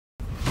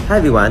Hi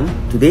everyone,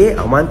 today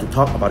I want to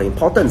talk about the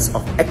importance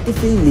of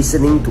actively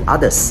listening to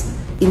others.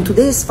 In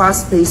today's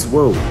fast-paced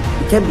world,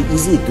 it can be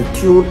easy to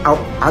tune out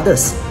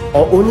others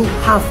or only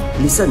half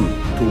listen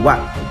to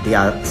what they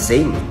are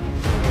saying.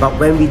 But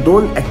when we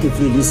don't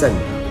actively listen,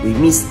 we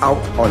miss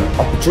out on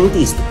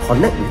opportunities to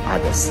connect with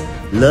others,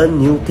 learn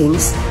new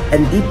things,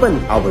 and deepen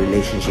our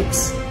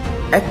relationships.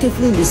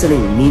 Actively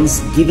listening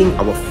means giving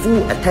our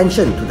full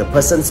attention to the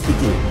person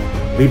speaking,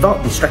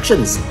 without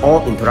distractions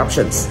or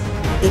interruptions.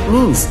 It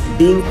means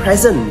being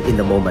present in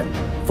the moment,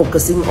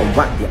 focusing on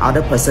what the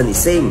other person is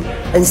saying,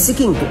 and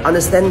seeking to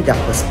understand their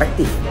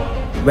perspective.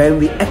 When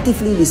we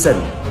actively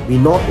listen, we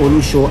not only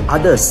show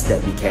others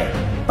that we care,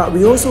 but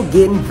we also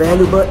gain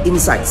valuable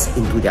insights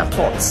into their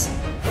thoughts,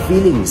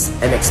 feelings,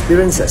 and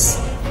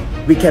experiences.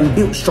 We can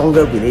build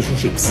stronger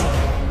relationships,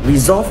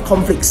 resolve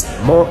conflicts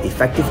more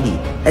effectively,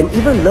 and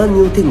even learn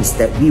new things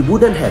that we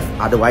wouldn't have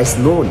otherwise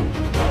known.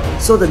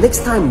 So the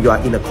next time you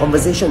are in a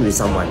conversation with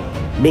someone,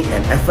 make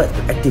an effort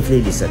to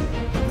actively listen.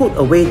 Put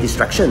away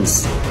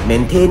distractions,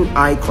 maintain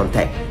eye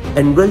contact,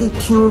 and really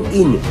tune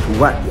in to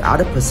what the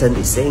other person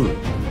is saying.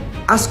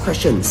 Ask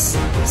questions,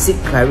 seek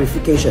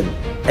clarification,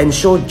 and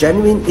show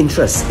genuine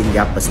interest in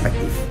their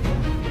perspective.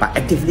 By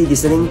actively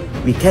listening,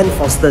 we can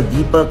foster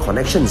deeper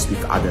connections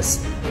with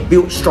others,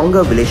 build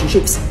stronger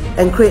relationships,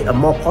 and create a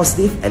more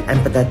positive and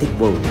empathetic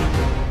world.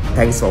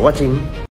 Thanks for watching.